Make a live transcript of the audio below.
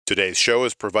Today's show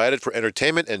is provided for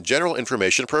entertainment and general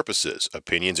information purposes.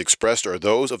 Opinions expressed are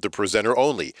those of the presenter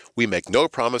only. We make no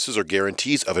promises or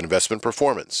guarantees of investment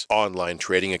performance. Online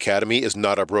Trading Academy is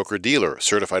not a broker-dealer,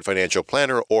 certified financial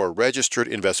planner, or registered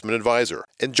investment advisor.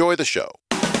 Enjoy the show.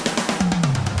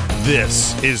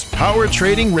 This is Power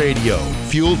Trading Radio,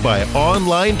 fueled by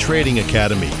Online Trading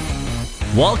Academy.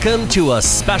 Welcome to a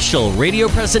special radio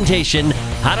presentation,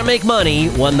 How to Make Money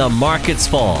When the Markets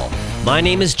Fall. My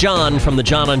name is John from The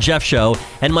John and Jeff Show,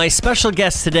 and my special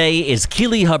guest today is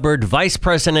Keely Hubbard, Vice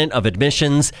President of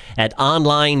Admissions at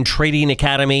Online Trading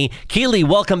Academy. Keely,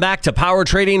 welcome back to Power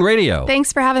Trading Radio.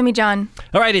 Thanks for having me, John.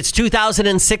 All right, it's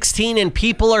 2016, and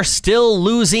people are still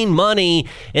losing money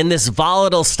in this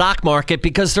volatile stock market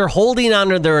because they're holding on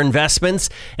to their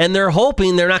investments, and they're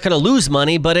hoping they're not going to lose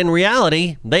money, but in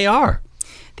reality, they are.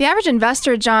 The average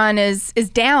investor, John, is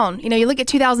down. You know, you look at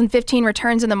 2015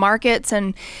 returns in the markets,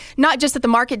 and not just that the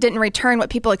market didn't return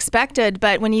what people expected,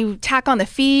 but when you tack on the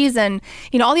fees and,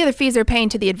 you know, all the other fees they're paying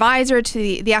to the advisor,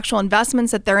 to the actual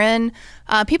investments that they're in,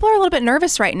 people are a little bit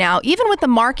nervous right now. Even with the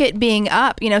market being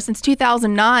up, you know, since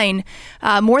 2009,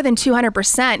 more than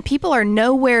 200%, people are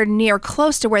nowhere near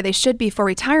close to where they should be for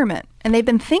retirement. And they've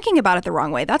been thinking about it the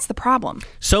wrong way. That's the problem.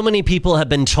 So many people have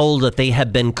been told that they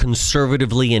have been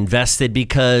conservatively invested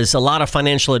because a lot of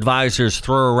financial advisors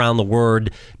throw around the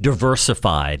word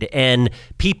diversified. And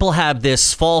people have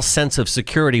this false sense of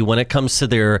security when it comes to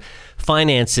their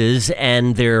finances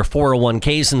and their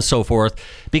 401ks and so forth.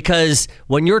 Because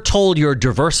when you're told you're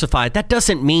diversified, that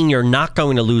doesn't mean you're not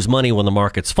going to lose money when the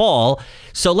markets fall.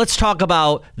 So let's talk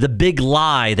about the big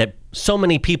lie that so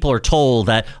many people are told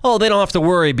that, oh, they don't have to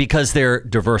worry because they're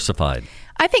diversified.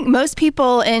 I think most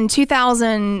people in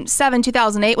 2007,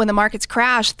 2008, when the markets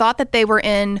crashed, thought that they were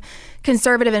in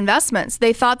conservative investments.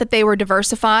 They thought that they were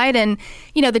diversified. And,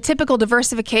 you know, the typical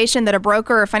diversification that a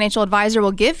broker or financial advisor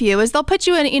will give you is they'll put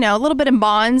you in, you know, a little bit in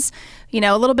bonds, you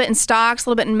know, a little bit in stocks, a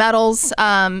little bit in metals,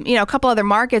 you know, a couple other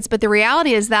markets. But the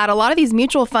reality is that a lot of these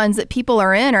mutual funds that people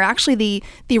are in are actually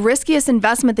the riskiest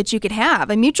investment that you could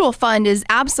have. A mutual fund is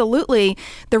absolutely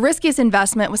the riskiest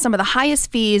investment with some of the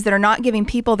highest fees that are not giving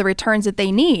people the returns that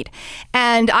they need.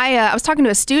 And I was talking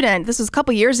to a student, this was a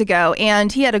couple years ago,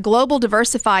 and he had a global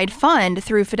diversified fund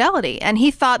through Fidelity. And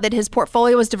he thought that his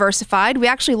portfolio was diversified. We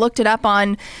actually looked it up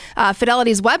on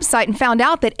Fidelity's website and found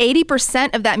out that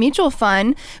 80% of that mutual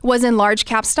fund was in large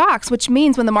cap stocks, which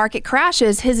means when the market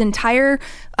crashes, his entire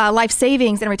life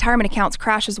savings and retirement accounts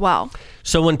crash as well.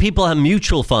 So when people have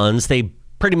mutual funds, they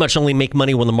pretty much only make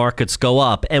money when the markets go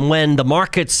up. And when the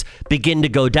markets begin to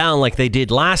go down like they did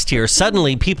last year,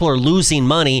 suddenly people are losing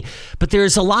money. But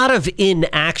there's a lot of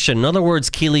inaction. In other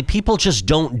words, Keely, people just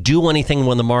don't do anything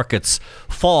when the markets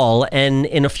fall. And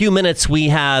in a few minutes, we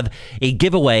have a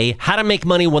giveaway, How to Make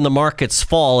Money When the Markets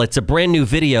Fall. It's a brand new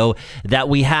video that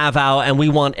we have out, and we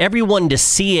want everyone to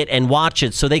see it and watch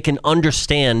it so they can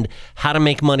understand how to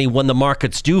make money when the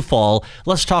markets do fall.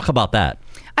 Let's talk about that.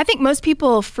 I think most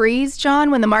people freeze, John,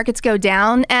 when the markets go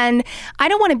down. And I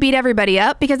don't want to beat everybody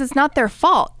up because it's not their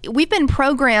fault. We've been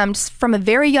programmed from a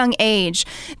very young age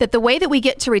that the way that we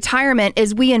get to retirement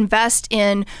is we invest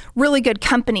in really good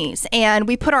companies and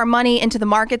we put our money into the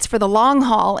markets for the long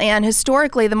haul. And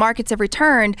historically, the markets have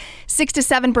returned 6 to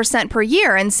 7% per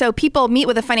year. And so people meet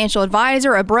with a financial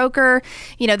advisor, a broker.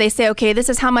 You know, they say, okay, this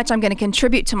is how much I'm going to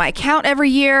contribute to my account every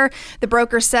year. The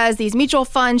broker says these mutual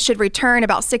funds should return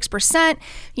about 6%.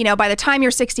 You know, by the time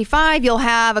you're 65, you'll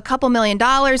have a couple $1 million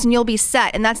and you'll be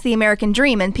set. And that's the American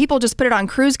dream. And people just put it on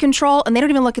cruise control and they don't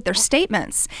even look at their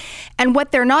statements. And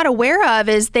what they're not aware of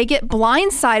is they get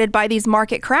blindsided by these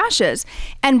market crashes.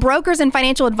 And brokers and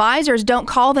financial advisors don't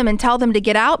call them and tell them to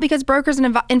get out because brokers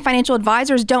and financial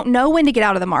advisors don't know when to get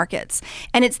out of the markets.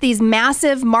 And it's these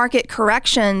massive market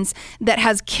corrections that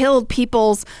has killed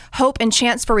people's hope and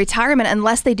chance for retirement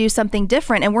unless they do something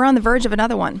different. And we're on the verge of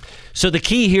another one. So the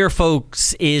key here,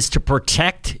 folks, is to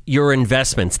protect your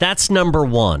investments. That's number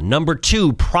one. Number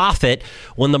two, profit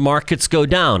when the markets go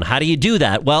down. How do you do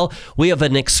that? Well, we have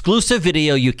an exclusive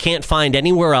video you can't find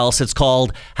anywhere else. It's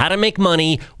called How to Make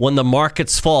Money When the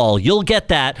Markets Fall. You'll get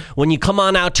that when you come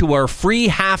on out to our free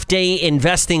half-day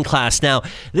investing class. Now,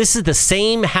 this is the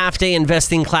same half-day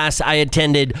investing class I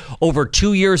attended over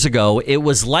 2 years ago. It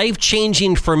was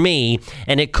life-changing for me,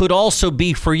 and it could also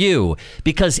be for you,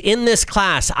 because in this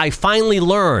class, I finally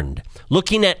learned,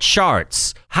 looking at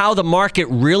charts, how the market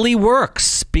really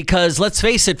works. Because let's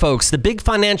face it, folks, the big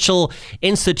financial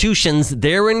institutions,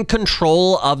 they're in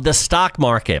control of the stock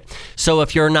market. So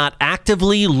if you're not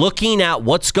actively looking at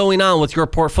what's going on with your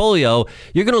portfolio,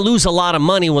 you're going to lose a lot of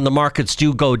money when the markets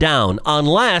do go down,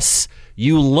 unless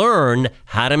you learn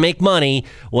how to make money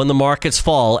when the markets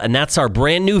fall. And that's our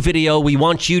brand new video. We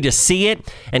want you to see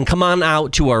it and come on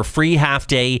out to our free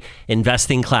half-day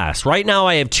investing class. Right now,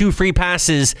 I have 2 free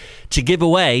passes to give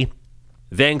away.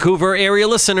 Vancouver area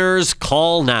listeners,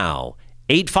 call now.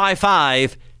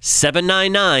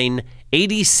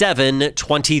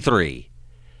 855-799-8723.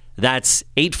 That's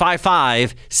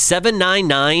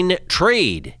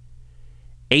 855-799-TRADE.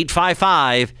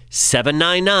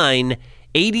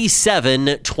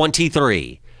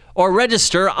 855-799-8723. Or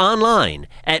register online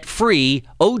at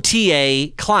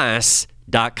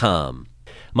freeotaclass.com.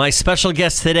 My special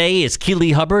guest today is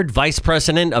Keely Hubbard, Vice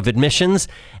President of Admissions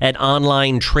at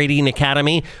Online Trading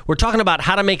Academy. We're talking about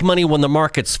how to make money when the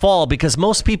markets fall because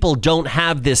most people don't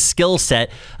have this skill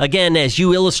set. Again, as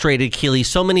you illustrated, Keely,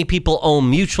 so many people own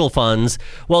mutual funds.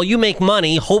 Well, you make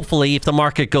money, hopefully, if the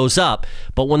market goes up.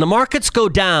 But when the markets go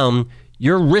down,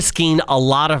 you're risking a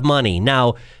lot of money.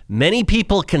 Now, many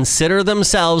people consider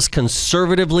themselves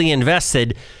conservatively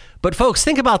invested. But folks,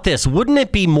 think about this. Wouldn't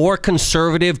it be more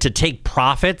conservative to take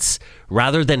profits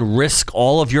rather than risk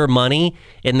all of your money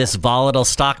in this volatile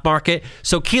stock market?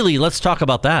 So, Keely, let's talk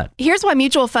about that. Here's why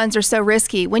mutual funds are so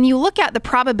risky. When you look at the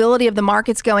probability of the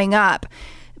markets going up,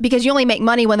 because you only make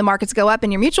money when the markets go up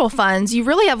in your mutual funds, you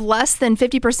really have less than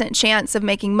 50% chance of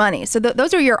making money. So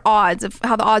those are your odds of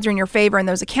how the odds are in your favor in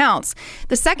those accounts.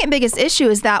 The second biggest issue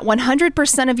is that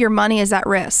 100% of your money is at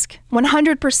risk.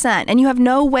 100%. And you have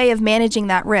no way of managing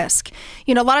that risk.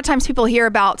 You know, a lot of times people hear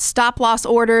about stop loss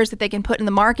orders that they can put in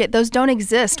the market. Those don't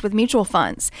exist with mutual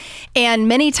funds. And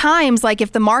many times, like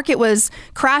if the market was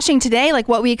crashing today, like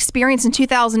what we experienced in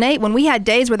 2008, when we had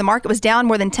days where the market was down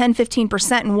more than 10,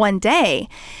 15% in one day,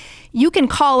 you can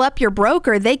call up your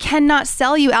broker. They cannot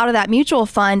sell you out of that mutual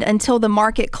fund until the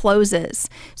market closes.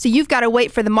 So you've got to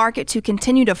wait for the market to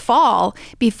continue to fall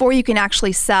before you can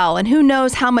actually sell. And who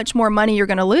knows how much more money you're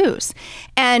going to lose.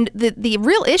 And the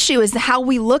real issue is how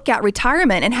we look at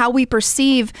retirement and how we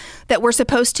perceive that we're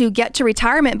supposed to get to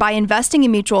retirement by investing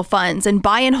in mutual funds, and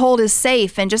buy and hold is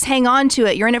safe and just hang on to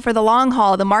it. You're in it for the long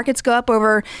haul. The markets go up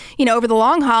over the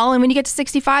long haul. And when you get to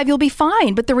 65, you'll be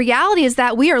fine. But the reality is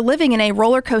that we are living in a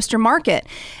roller coaster market.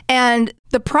 And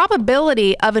the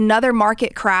probability of another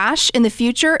market crash in the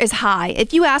future is high.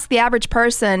 If you ask the average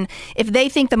person if they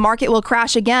think the market will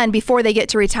crash again before they get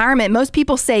to retirement, most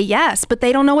people say yes, but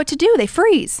they don't know what to do. They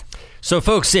freeze. So,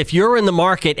 folks, if you're in the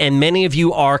market, and many of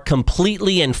you are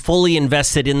completely and fully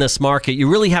invested in this market, you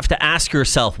really have to ask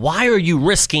yourself, why are you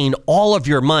risking all of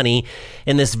your money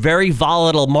in this very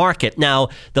volatile market? Now,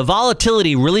 the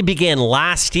volatility really began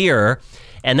last year.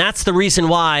 And that's the reason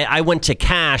why I went to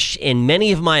cash in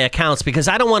many of my accounts, because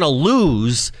I don't want to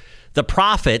lose the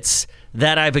profits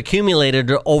that I've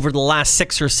accumulated over the last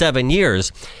 6 or 7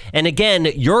 years. And again,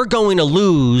 you're going to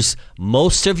lose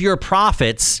most of your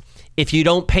profits if you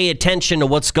don't pay attention to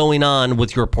what's going on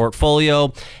with your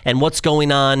portfolio and what's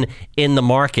going on in the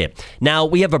market. Now,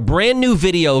 we have a brand new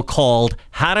video called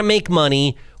How to Make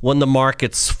Money When the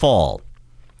Markets Fall.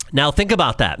 Now, think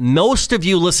about that. Most of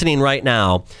you listening right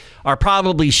now are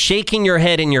probably shaking your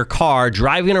head in your car,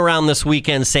 driving around this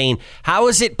weekend saying, how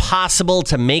is it possible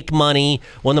to make money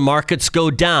when the markets go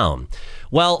down?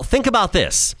 Well, think about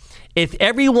this. If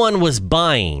everyone was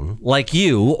buying like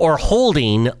you or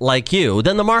holding like you,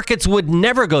 then the markets would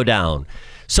never go down.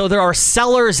 So there are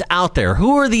sellers out there.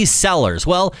 Who are these sellers?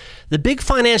 Well, the big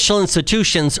financial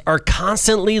institutions are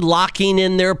constantly locking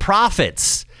in their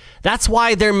profits. That's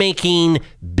why they're making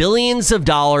billions of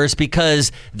dollars,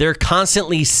 because they're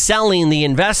constantly selling the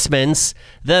investments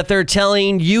that they're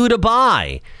telling you to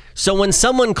buy. So when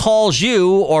someone calls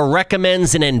you or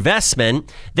recommends an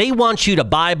investment, they want you to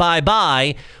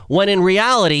buy, when in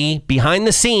reality, behind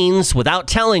the scenes, without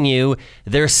telling you,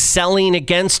 they're selling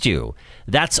against you.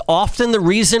 That's often the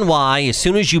reason why as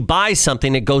soon as you buy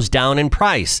something, it goes down in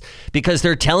price, because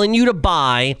they're telling you to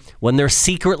buy when they're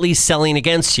secretly selling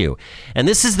against you. And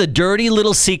this is the dirty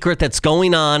little secret that's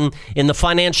going on in the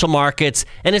financial markets,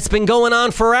 and it's been going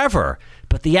on forever.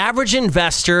 But the average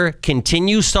investor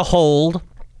continues to hold,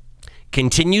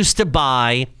 continues to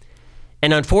buy,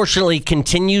 and unfortunately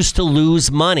continues to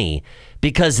lose money,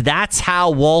 because that's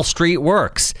how Wall Street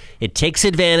works. It takes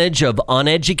advantage of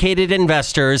uneducated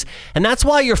investors, and that's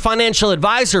why your financial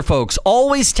advisor, folks,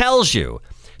 always tells you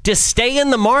to stay in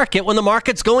the market when the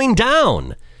market's going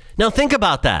down. Now think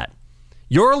about that.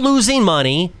 You're losing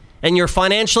money, and your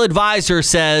financial advisor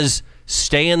says,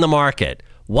 stay in the market.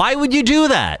 Why would you do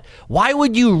that? Why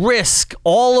would you risk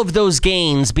all of those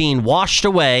gains being washed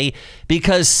away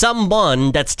because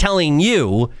someone that's telling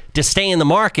you to stay in the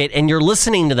market and you're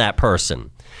listening to that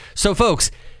person? So,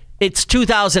 folks, It's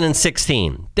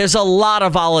 2016. There's a lot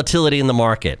of volatility in the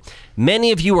market.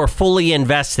 Many of you are fully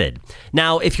invested.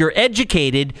 Now, if you're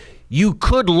educated, you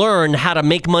could learn how to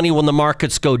make money when the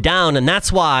markets go down, and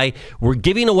that's why we're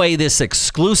giving away this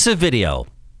exclusive video.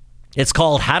 It's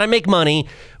called How to Make Money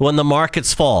When the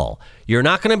Markets Fall. You're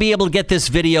not going to be able to get this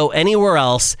video anywhere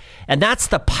else, and that's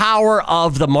the power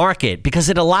of the market because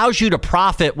it allows you to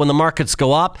profit when the markets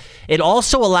go up. It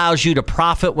also allows you to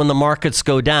profit when the markets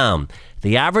go down.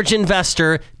 The average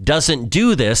investor doesn't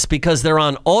do this because they're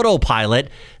on autopilot.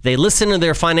 They listen to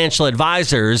their financial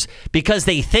advisors because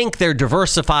they think they're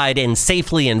diversified and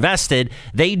safely invested.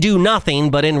 They do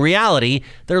nothing, but in reality,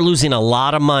 they're losing a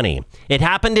lot of money. It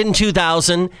happened in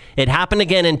 2000. It happened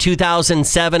again in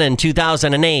 2007 and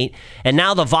 2008. And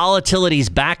now the volatility's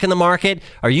back in the market.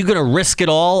 Are you going to risk it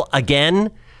all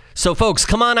again? So folks,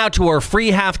 come on out to our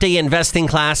free half-day investing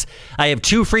class. I have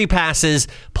 2 free passes,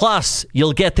 plus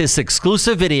you'll get this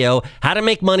exclusive video, How to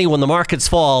Make Money When the Markets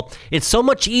Fall. It's so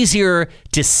much easier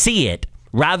to see it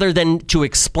rather than to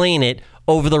explain it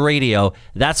over the radio.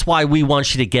 That's why we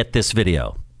want you to get this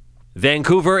video.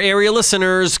 Vancouver area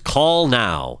listeners, call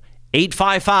now.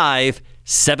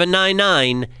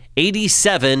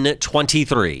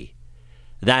 855-799-8723.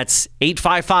 That's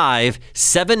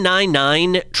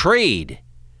 855-799-TRADE.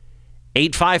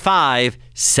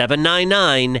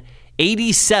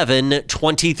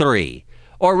 855-799-8723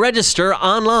 or register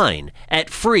online at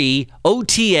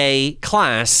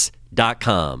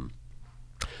freeotaclass.com.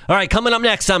 All right, coming up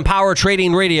next on Power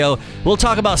Trading Radio, we'll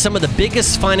talk about some of the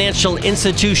biggest financial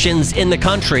institutions in the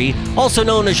country, also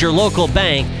known as your local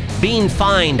bank, being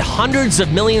fined hundreds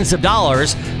of millions of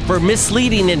dollars for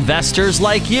misleading investors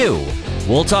like you.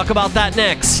 We'll talk about that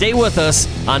next. Stay with us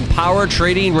on Power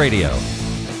Trading Radio.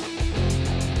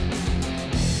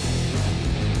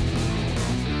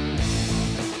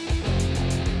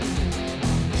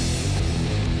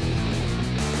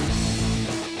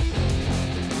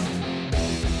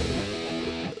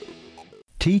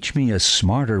 Teach me a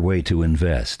smarter way to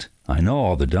invest. I know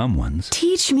all the dumb ones.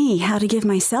 Teach me how to give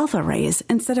myself a raise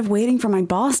instead of waiting for my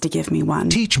boss to give me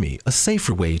one. Teach me a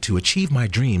safer way to achieve my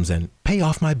dreams and pay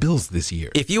off my bills this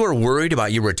year. If you are worried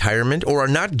about your retirement or are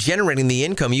not generating the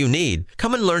income you need,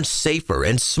 come and learn safer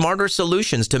and smarter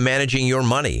solutions to managing your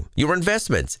money, your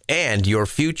investments, and your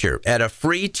future at a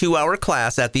free 2-hour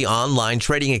class at the Online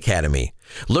Trading Academy.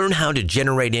 Learn how to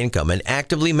generate income and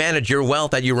actively manage your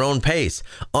wealth at your own pace,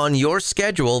 on your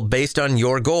schedule based on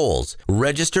your goals.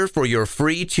 Register for your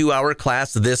free 2-hour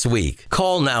class this week.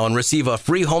 Call now and receive a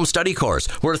free home study course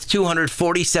worth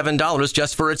 $247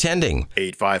 just for attending.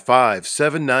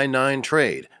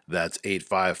 855-799-TRADE. That's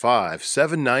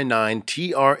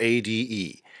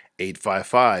 855-799-TRADE.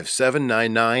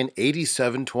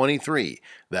 855-799-8723.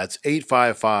 That's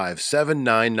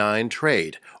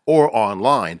 855-799-TRADE. Or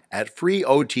online at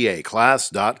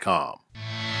freeotaclass.com.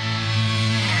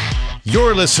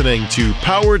 You're listening to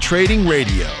Power Trading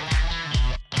Radio.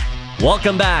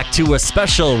 Welcome back to a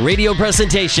special radio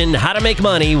presentation, How to Make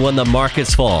Money When the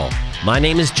Markets Fall. My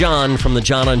name is John from the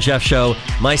John and Jeff Show.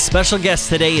 My special guest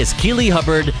today is Keely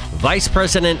Hubbard, Vice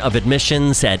President of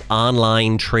Admissions at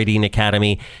Online Trading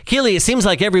Academy. Keely, it seems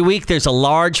like every week there's a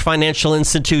large financial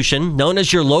institution known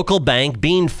as your local bank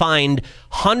being fined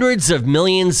hundreds of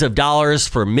millions of dollars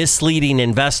for misleading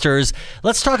investors.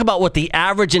 Let's talk about what the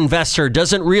average investor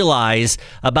doesn't realize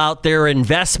about their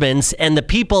investments and the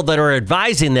people that are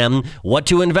advising them what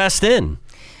to invest in.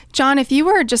 John, if you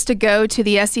were just to go to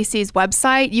the SEC's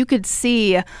website, you could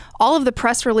see all of the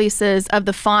press releases of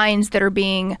the fines that are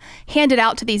being handed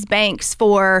out to these banks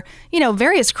for,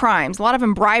 various crimes. A lot of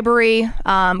them bribery,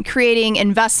 creating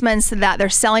investments that they're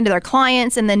selling to their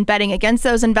clients and then betting against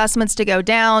those investments to go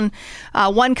down.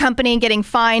 One company getting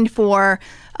fined for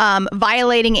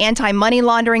violating anti-money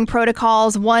laundering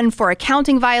protocols, one for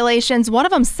accounting violations, one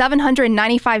of them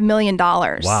 $795 million.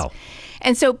 Wow.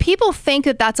 And so people think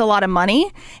that that's a lot of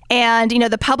money. And,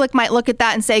 the public might look at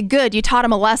that and say, good, you taught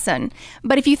them a lesson.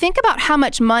 But if you think about how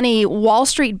much money Wall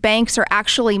Street banks are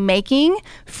actually making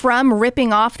from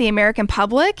ripping off the American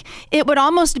public, it would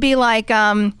almost be like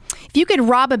if you could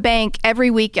rob a bank every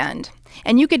weekend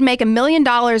and you could make $1 million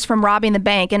from robbing the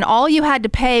bank and all you had to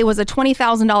pay was a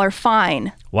 $20,000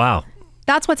 fine. Wow.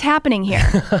 That's what's happening here.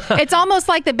 It's almost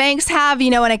like the banks have,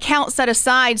 an account set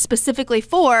aside specifically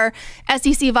for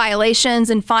SEC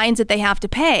violations and fines that they have to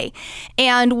pay.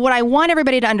 And what I want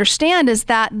everybody to understand is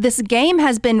that this game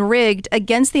has been rigged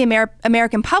against the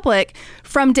American public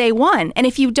from day one. And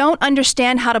if you don't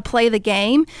understand how to play the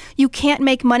game, you can't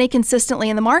make money consistently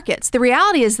in the markets. The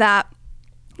reality is that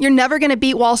you're never going to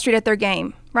beat Wall Street at their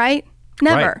game, right?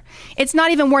 Never. Right. It's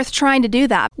not even worth trying to do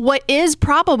that. What is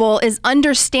probable is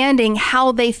understanding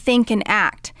how they think and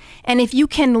act. And if you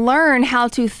can learn how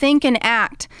to think and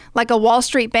act like a Wall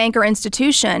Street bank or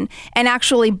institution and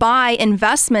actually buy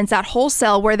investments at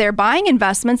wholesale where they're buying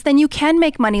investments, then you can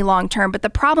make money long term. But the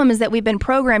problem is that we've been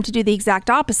programmed to do the exact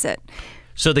opposite.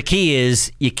 So the key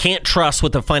is you can't trust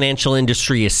what the financial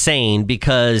industry is saying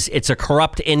because it's a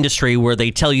corrupt industry where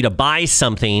they tell you to buy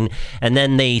something and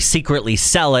then they secretly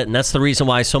sell it. And that's the reason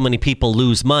why so many people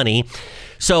lose money.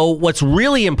 So what's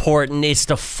really important is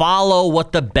to follow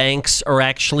what the banks are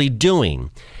actually doing.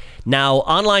 Now,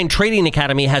 Online Trading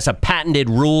Academy has a patented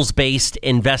rules-based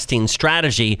investing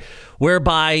strategy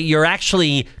whereby you're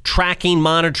actually tracking,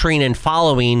 monitoring, and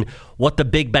following what the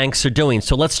big banks are doing.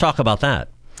 So let's talk about that.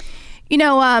 You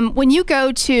know, when you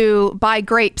go to buy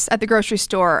grapes at the grocery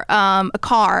store, a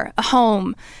car, a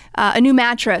home, a new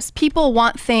mattress, people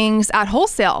want things at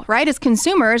wholesale, right? As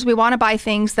consumers, we want to buy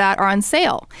things that are on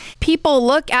sale. People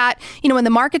look at, when the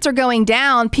markets are going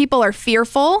down, people are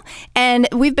fearful, and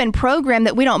we've been programmed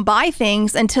that we don't buy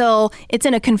things until it's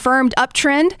in a confirmed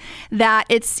uptrend, that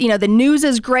it's, the news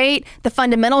is great, the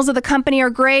fundamentals of the company are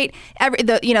great,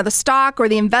 the stock or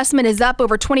the investment is up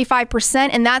over 25%,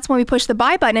 and that's when we push the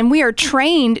buy button. And we are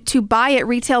trained to buy at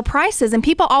retail prices, and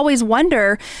people always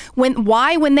wonder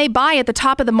why when they buy at the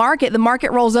top of the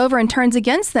market rolls over and turns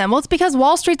against them. Well, it's because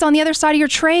Wall Street's on the other side of your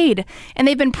trade, and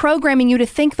they've been programming you to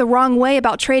think the wrong way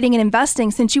about trading and investing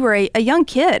since you were a young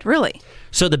kid, really.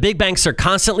 So the big banks are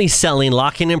constantly selling,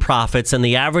 locking in profits, and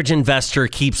the average investor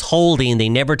keeps holding. They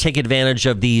never take advantage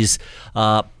of these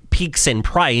peaks in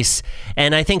price.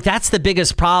 And I think that's the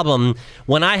biggest problem.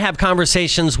 When I have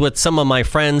conversations with some of my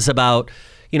friends about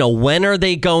when are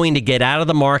they going to get out of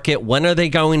the market? When are they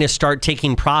going to start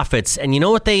taking profits? And you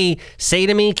know what they say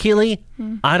to me, Keely?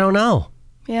 I don't know.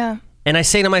 Yeah. And I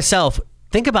say to myself,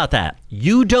 think about that.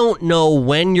 You don't know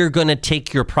when you're going to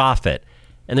take your profit.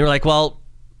 And they're like, well,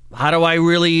 how do I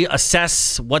really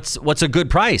assess what's a good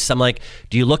price? I'm like,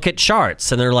 do you look at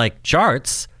charts? And they're like,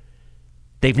 charts?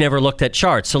 They've never looked at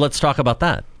charts. So let's talk about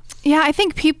that. Yeah, I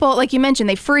think people, like you mentioned,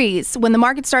 they freeze. When the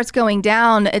market starts going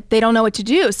down, they don't know what to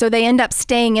do. So they end up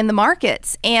staying in the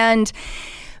markets. And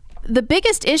the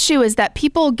biggest issue is that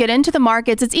people get into the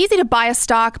markets. It's easy to buy a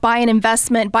stock, buy an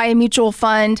investment, buy a mutual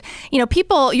fund. You're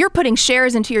putting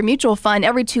shares into your mutual fund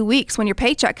every 2 weeks when your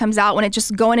paycheck comes out, when it's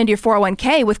just going into your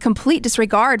 401k with complete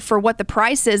disregard for what the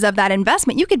price is of that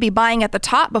investment. You could be buying at the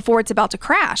top before it's about to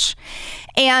crash.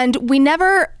 And we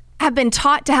never have been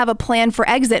taught to have a plan for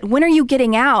exit. When are you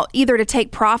getting out? Either to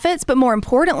take profits, but more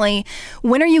importantly,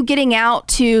 when are you getting out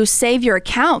to save your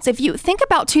accounts? If you think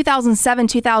about 2007,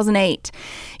 2008,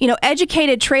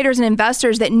 educated traders and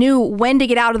investors that knew when to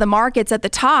get out of the markets at the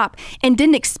top and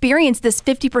didn't experience this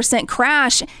 50%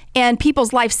 crash and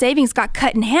people's life savings got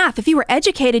cut in half. If you were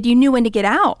educated, you knew when to get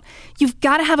out. You've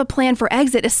got to have a plan for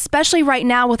exit, especially right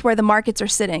now with where the markets are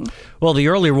sitting. Well, the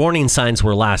early warning signs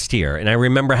were last year. And I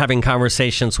remember having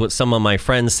conversations with some of my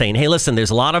friends saying, hey, listen, there's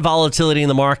a lot of volatility in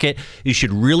the market. You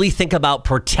should really think about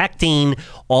protecting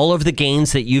all of the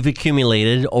gains that you've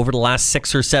accumulated over the last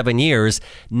 6 or 7 years.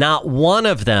 Not one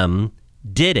of them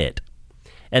did it.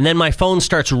 And then my phone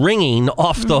starts ringing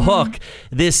off the hook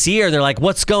this year. They're like,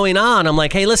 what's going on? I'm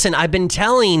like, hey, listen, I've been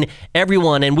telling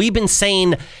everyone, and we've been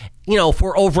saying,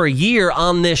 for over a year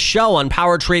on this show on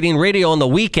Power Trading Radio on the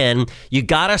weekend, you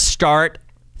got to start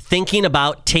thinking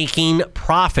about taking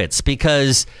profits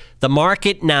because the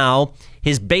market now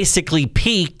has basically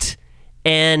peaked.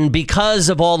 And because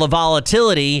of all the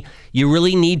volatility, you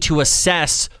really need to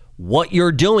assess what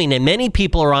you're doing. And many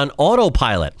people are on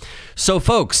autopilot. So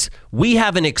folks, we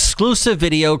have an exclusive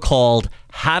video called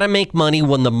How to Make Money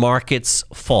When the Markets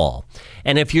Fall.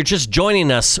 And if you're just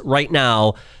joining us right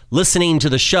now, listening to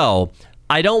the show,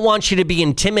 I don't want you to be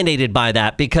intimidated by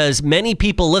that because many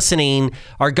people listening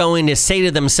are going to say to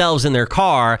themselves in their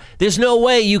car, there's no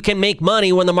way you can make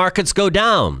money when the markets go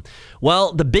down.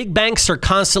 Well, the big banks are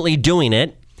constantly doing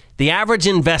it. The average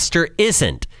investor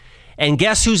isn't. And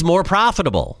guess who's more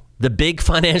profitable? The big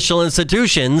financial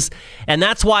institutions. And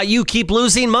that's why you keep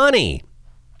losing money.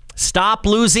 Stop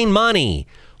losing money.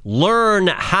 Learn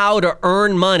how to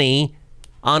earn money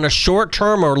on a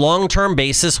short-term or long-term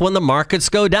basis when the markets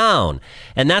go down.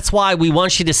 And that's why we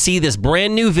want you to see this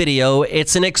brand new video.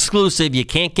 It's an exclusive. You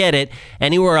can't get it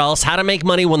anywhere else. How to make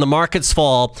money when the markets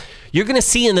fall. You're going to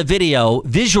see in the video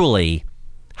visually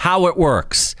how it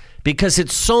works because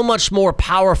it's so much more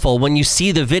powerful when you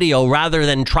see the video rather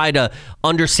than try to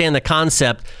understand the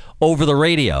concept over the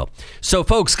radio. So,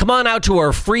 folks, come on out to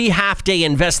our free half-day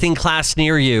investing class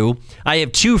near you. I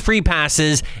have 2 free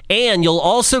passes, and you'll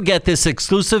also get this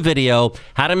exclusive video,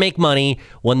 How to Make Money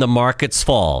When the Markets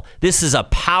Fall. This is a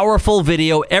powerful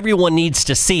video. Everyone needs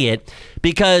to see it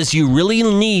because you really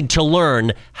need to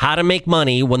learn how to make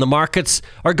money when the markets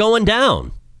are going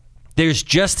down. There's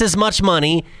just as much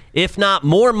money, if not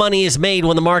more money, is made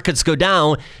when the markets go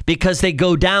down because they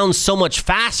go down so much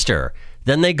faster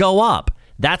than they go up.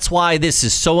 That's why this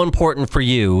is so important for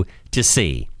you to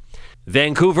see.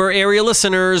 Vancouver area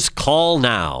listeners, call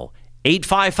now.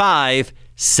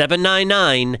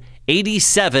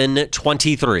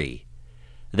 855-799-8723.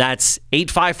 That's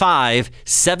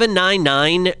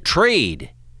 855-799-TRADE.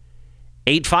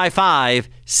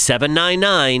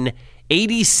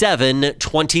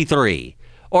 855-799-8723.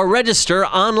 Or register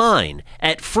online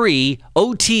at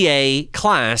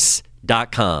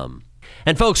freeotaclass.com.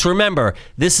 And folks, remember,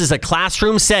 this is a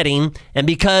classroom setting, and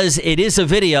because it is a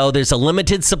video, there's a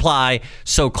limited supply,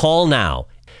 so call now.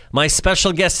 My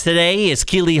special guest today is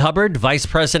Keely Hubbard, Vice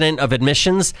President of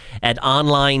Admissions at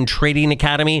Online Trading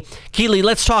Academy. Keely,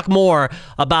 let's talk more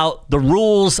about the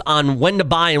rules on when to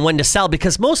buy and when to sell,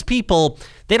 because most people,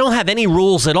 they don't have any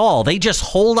rules at all. They just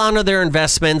hold on to their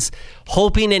investments,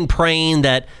 hoping and praying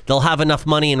that they'll have enough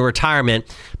money in retirement.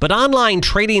 But Online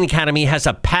Trading Academy has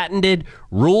a patented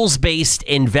rules-based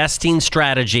investing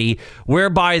strategy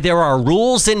whereby there are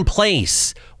rules in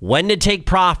place when to take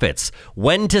profits,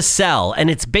 when to sell,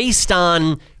 and it's based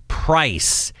on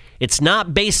price. It's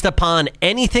not based upon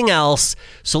anything else.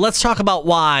 So let's talk about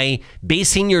why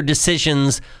basing your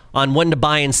decisions on when to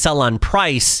buy and sell on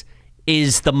price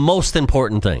is the most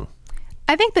important thing.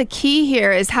 I think the key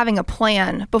here is having a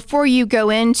plan. Before you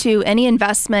go into any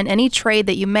investment, any trade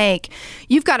that you make,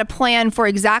 you've got a plan for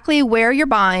exactly where you're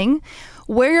buying,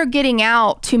 where you're getting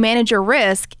out to manage your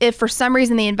risk if for some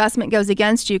reason the investment goes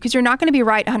against you, because you're not going to be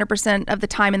right 100% of the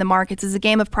time in the markets. It's a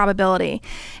game of probability.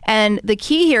 And the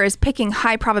key here is picking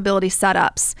high probability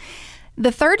setups.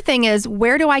 The third thing is,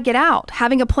 where do I get out?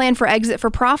 Having a plan for exit for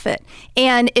profit.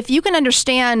 And if you can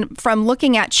understand from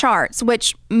looking at charts,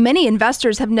 which many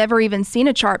investors have never even seen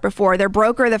a chart before, their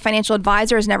broker, the financial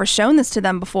advisor has never shown this to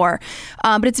them before.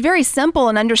 But it's very simple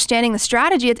in understanding the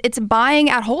strategy. It's buying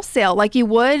at wholesale like you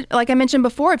would, like I mentioned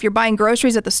before, if you're buying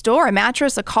groceries at the store, a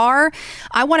mattress, a car.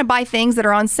 I want to buy things that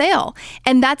are on sale.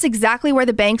 And that's exactly where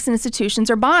the banks and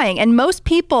institutions are buying. And most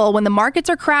people, when the markets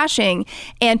are crashing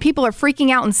and people are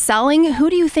freaking out and selling,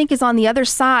 who do you think is on the other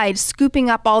side scooping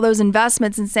up all those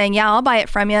investments and saying, yeah, I'll buy it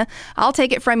from you. I'll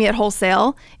take it from you at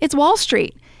wholesale. It's Wall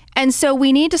Street. And so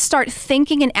we need to start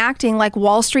thinking and acting like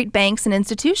Wall Street banks and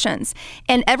institutions.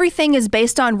 And everything is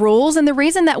based on rules. And the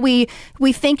reason that we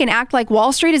think and act like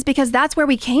Wall Street is because that's where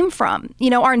we came from.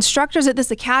 You know, our instructors at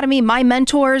this academy, my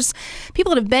mentors,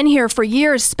 people that have been here for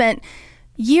years, spent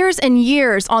years and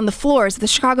years on the floors of the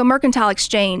Chicago Mercantile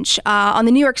Exchange, on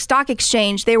the New York Stock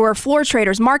Exchange. They were floor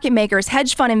traders, market makers,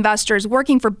 hedge fund investors,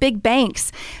 working for big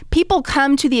banks. People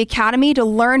come to the academy to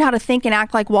learn how to think and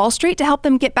act like Wall Street to help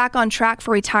them get back on track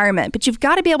for retirement. But you've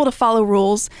got to be able to follow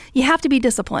rules. You have to be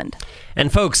disciplined.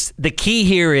 And folks, the key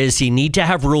here is you need to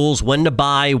have rules when to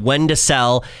buy, when to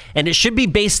sell, and it should be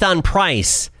based on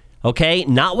price, okay?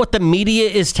 Not what the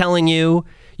media is telling you.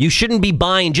 You shouldn't be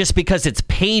buying just because it's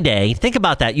payday. Think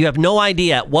about that. You have no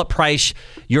idea at what price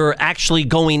you're actually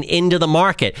going into the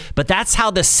market. But that's how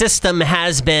the system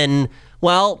has been,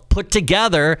 well, put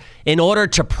together in order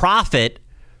to profit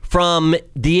from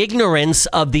the ignorance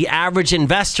of the average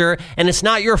investor. And it's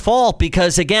not your fault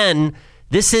because, again,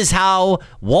 this is how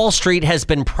Wall Street has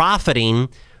been profiting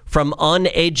from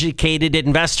uneducated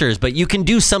investors. But you can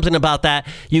do something about that.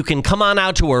 You can come on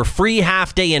out to our free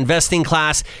half-day investing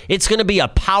class. It's going to be a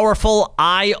powerful,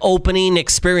 eye-opening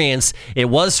experience. It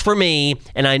was for me,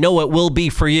 and I know it will be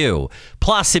for you.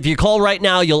 Plus, if you call right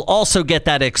now, you'll also get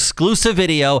that exclusive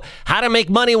video, How to Make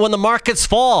Money When the Markets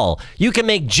Fall. You can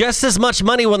make just as much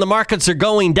money when the markets are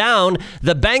going down.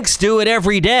 The banks do it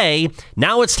every day.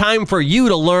 Now it's time for you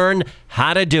to learn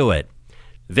how to do it.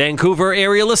 Vancouver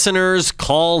area listeners,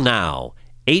 call now.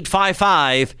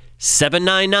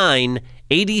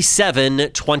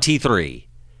 855-799-8723.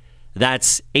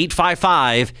 That's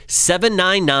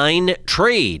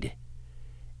 855-799-TRADE.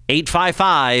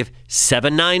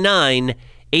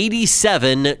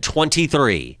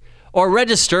 855-799-8723. Or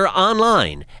register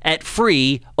online at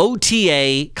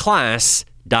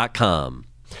freeotaclass.com.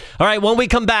 All right, when we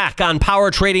come back on Power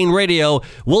Trading Radio,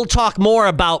 we'll talk more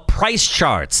about price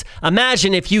charts.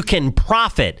 Imagine if you can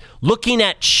profit looking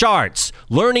at charts,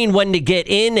 learning when to get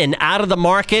in and out of the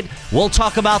market. We'll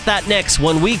talk about that next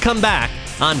when we come back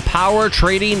on Power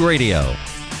Trading Radio.